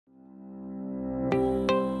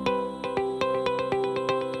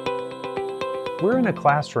We're in a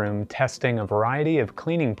classroom testing a variety of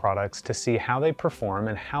cleaning products to see how they perform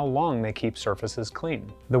and how long they keep surfaces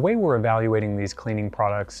clean. The way we're evaluating these cleaning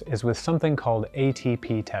products is with something called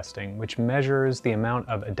ATP testing, which measures the amount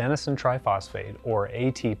of adenosine triphosphate, or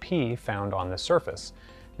ATP, found on the surface.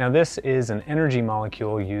 Now this is an energy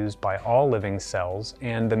molecule used by all living cells,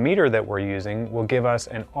 and the meter that we're using will give us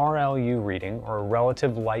an RLU reading, or a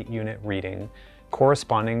relative light unit reading,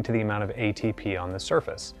 corresponding to the amount of ATP on the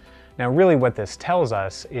surface. Now really what this tells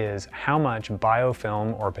us is how much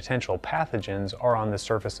biofilm or potential pathogens are on the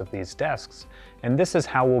surface of these desks, and this is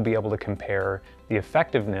how we'll be able to compare the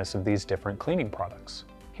effectiveness of these different cleaning products.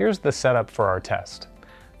 Here's the setup for our test.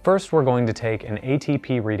 First, we're going to take an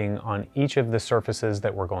ATP reading on each of the surfaces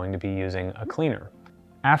that we're going to be using a cleaner.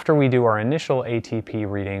 After we do our initial ATP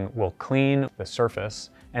reading, we'll clean the surface,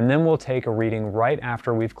 and then we'll take a reading right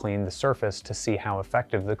after we've cleaned the surface to see how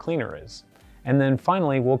effective the cleaner is. And then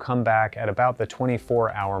finally, we'll come back at about the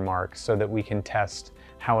 24-hour mark so that we can test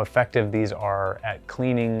how effective these are at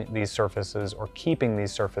cleaning these surfaces or keeping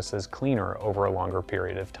these surfaces cleaner over a longer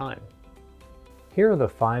period of time. Here are the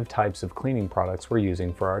 5 types of cleaning products we're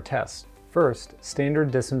using for our test. First,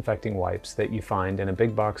 standard disinfecting wipes that you find in a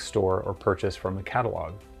big box store or purchase from a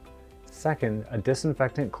catalog. Second, a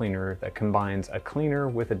disinfectant cleaner that combines a cleaner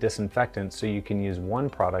with a disinfectant so you can use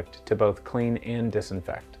one product to both clean and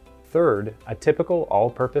disinfect. Third, a typical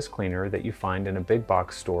all-purpose cleaner that you find in a big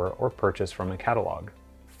box store or purchase from a catalog.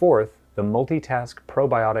 Fourth, the Multitask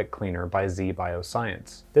Probiotic Cleaner by Z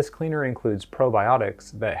Bioscience. This cleaner includes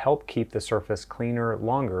probiotics that help keep the surface cleaner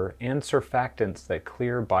longer and surfactants that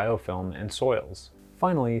clear biofilm and soils.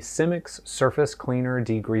 Finally, Simix Surface Cleaner,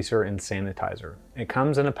 Degreaser, and Sanitizer. It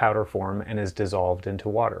comes in a powder form and is dissolved into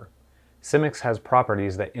water. Simix has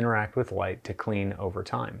properties that interact with light to clean over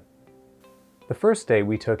time. The first day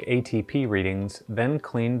we took ATP readings, then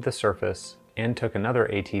cleaned the surface, and took another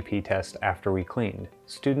ATP test after we cleaned.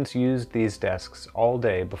 Students used these desks all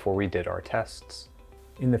day before we did our tests.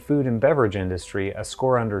 In the food and beverage industry, a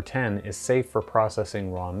score under 10 is safe for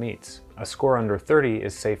processing raw meats. A score under 30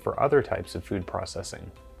 is safe for other types of food processing.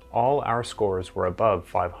 All our scores were above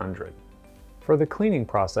 500. For the cleaning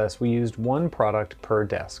process, we used one product per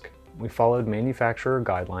desk. We followed manufacturer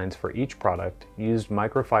guidelines for each product, used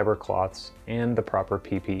microfiber cloths, and the proper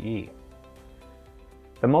PPE.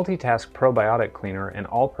 The Multitask Probiotic Cleaner and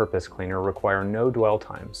All-Purpose Cleaner require no dwell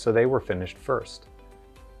time, so they were finished first.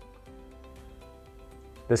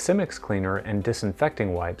 The Simix Cleaner and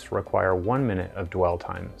disinfecting wipes require 1 minute of dwell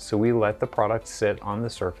time, so we let the product sit on the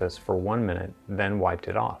surface for 1 minute, then wiped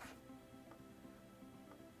it off.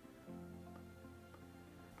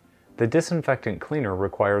 The disinfectant cleaner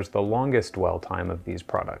requires the longest dwell time of these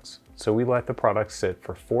products, so we let the product sit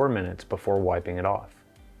for 4 minutes before wiping it off.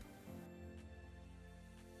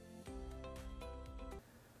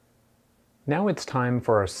 Now it's time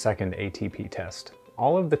for our second ATP test.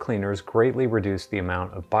 All of the cleaners greatly reduce the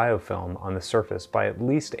amount of biofilm on the surface by at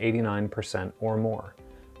least 89% or more.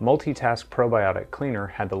 Multitask Probiotic Cleaner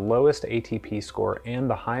had the lowest ATP score and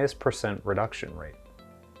the highest percent reduction rate.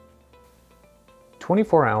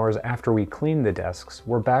 24 hours after we cleaned the desks,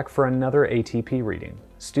 we're back for another ATP reading.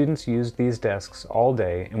 Students used these desks all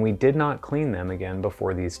day, and we did not clean them again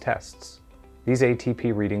before these tests. These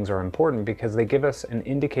ATP readings are important because they give us an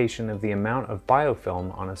indication of the amount of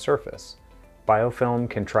biofilm on a surface. Biofilm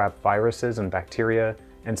can trap viruses and bacteria,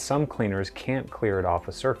 and some cleaners can't clear it off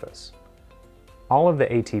a surface. All of the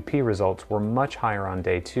ATP results were much higher on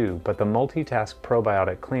day 2, but the Multitask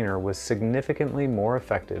Probiotic Cleaner was significantly more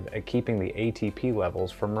effective at keeping the ATP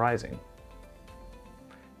levels from rising.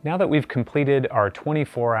 Now that we've completed our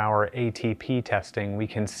 24-hour ATP testing, we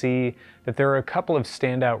can see that there are a couple of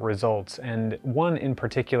standout results, and one in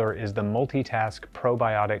particular is the Multitask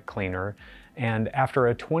Probiotic Cleaner. And after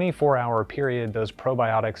a 24-hour period, those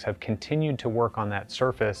probiotics have continued to work on that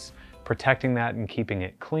surface, protecting that and keeping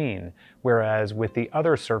it clean. Whereas with the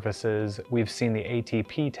other surfaces, we've seen the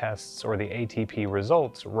ATP tests or the ATP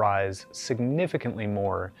results rise significantly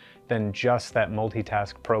more than just that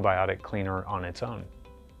Multitask Probiotic Cleaner on its own.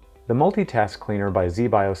 The Multitask Cleaner by Z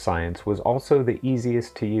Bioscience was also the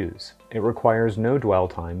easiest to use. It requires no dwell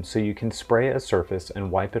time, so you can spray a surface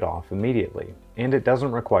and wipe it off immediately, and it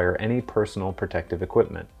doesn't require any personal protective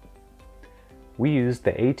equipment. We used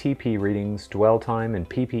the ATP readings, dwell time, and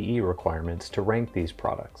PPE requirements to rank these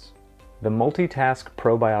products. The Multitask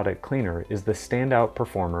Probiotic Cleaner is the standout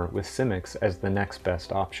performer with Simix as the next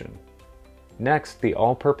best option. Next, the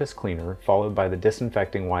All-Purpose Cleaner, followed by the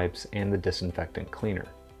disinfecting wipes and the disinfectant cleaner.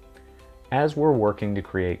 As we're working to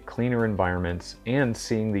create cleaner environments and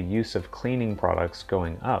seeing the use of cleaning products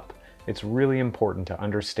going up, It's really important to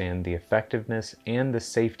understand the effectiveness and the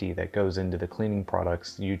safety that goes into the cleaning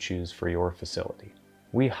products you choose for your facility.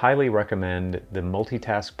 We highly recommend the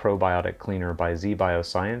Multitask Probiotic Cleaner by Z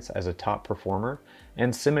Bioscience as a top performer,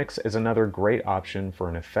 and Simix is another great option for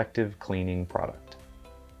an effective cleaning product.